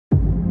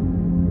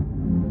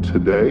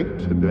Today,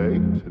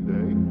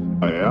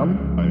 I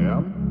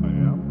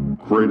am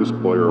greatest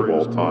player of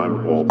all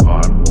time.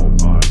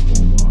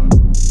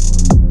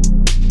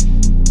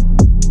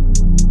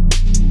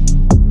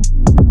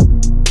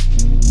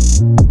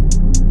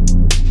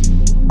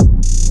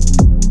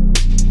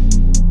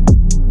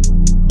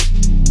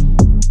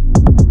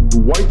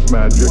 White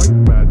magic.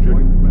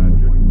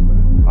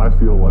 I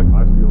feel like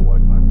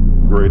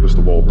greatest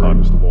of all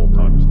time. Of all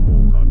time.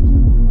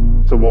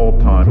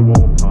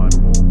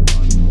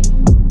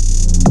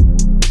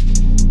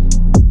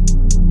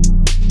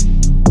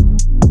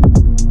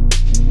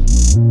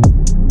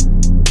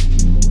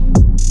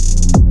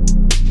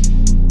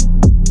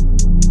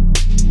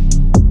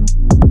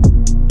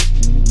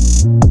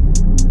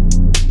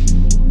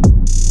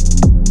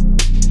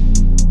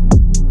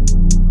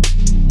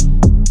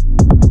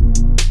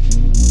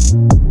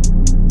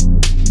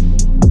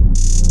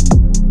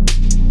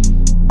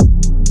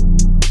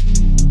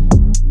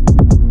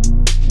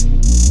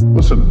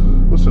 Listen.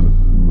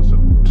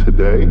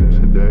 Today.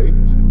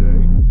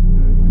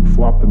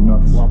 Flop the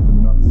nuts.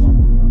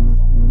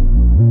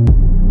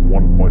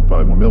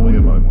 1.5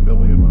 million.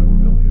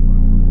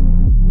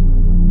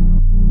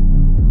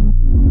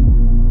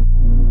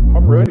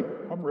 I'm ready.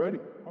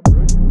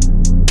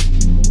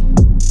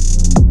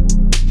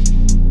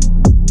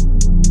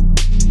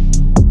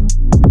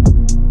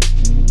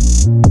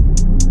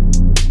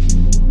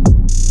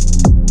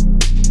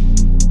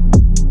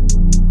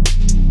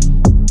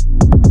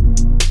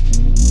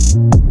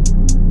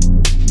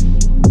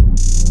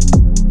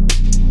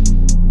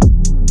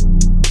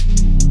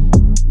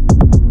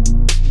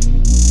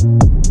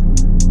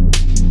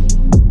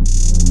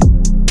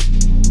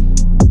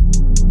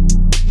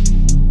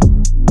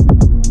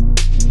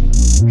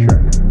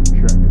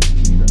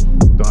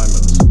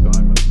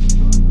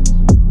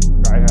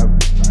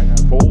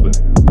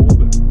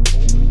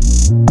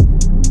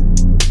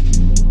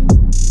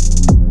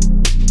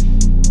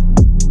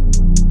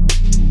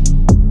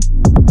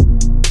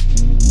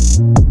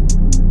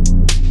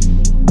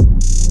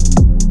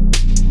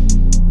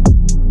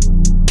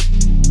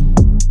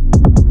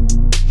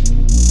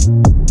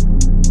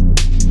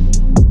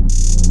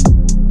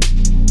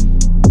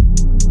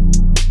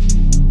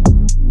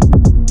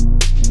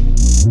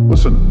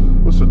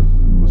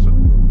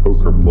 Listen,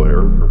 poker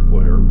player.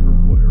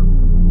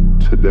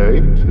 Today,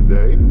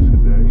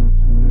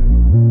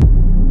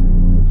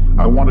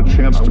 I want a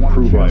chance to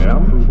prove I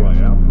am.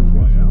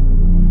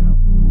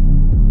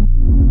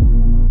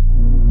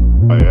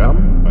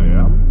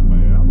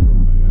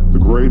 The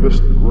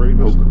greatest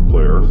poker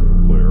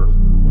player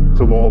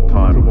of all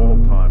time.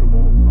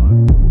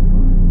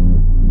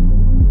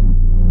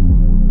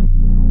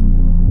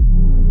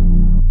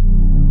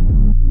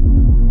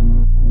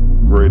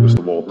 Greatest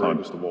of all time.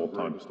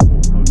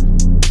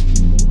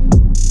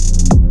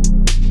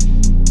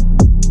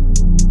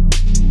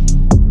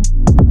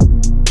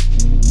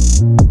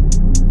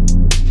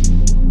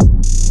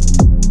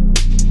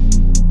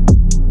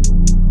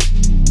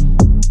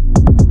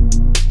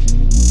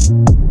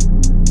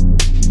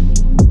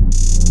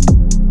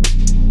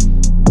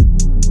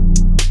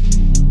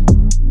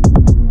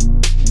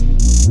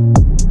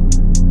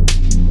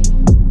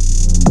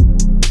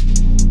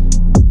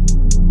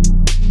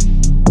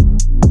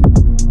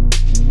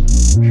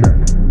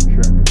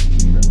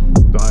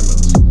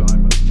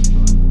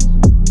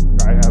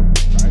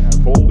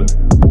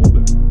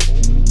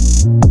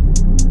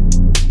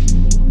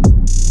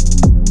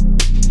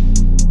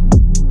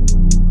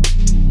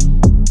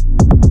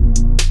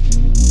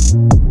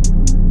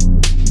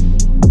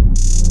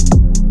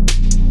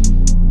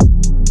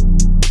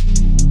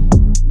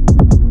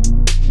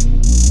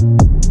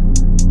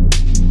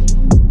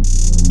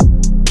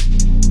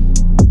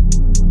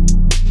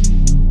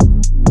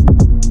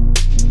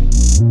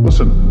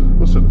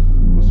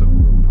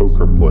 Listen,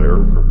 poker player.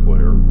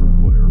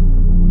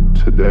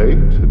 Today,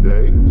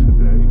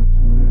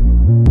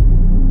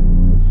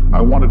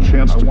 I want a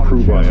chance to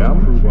prove I am.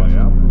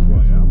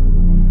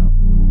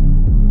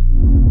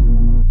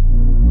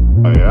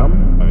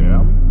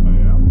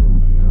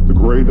 The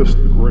greatest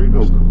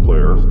poker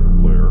player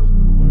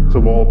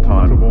of all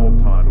time.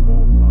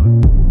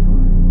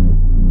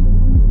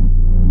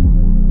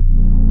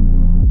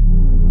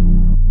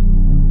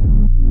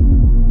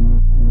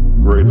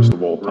 Greatest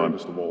of all time.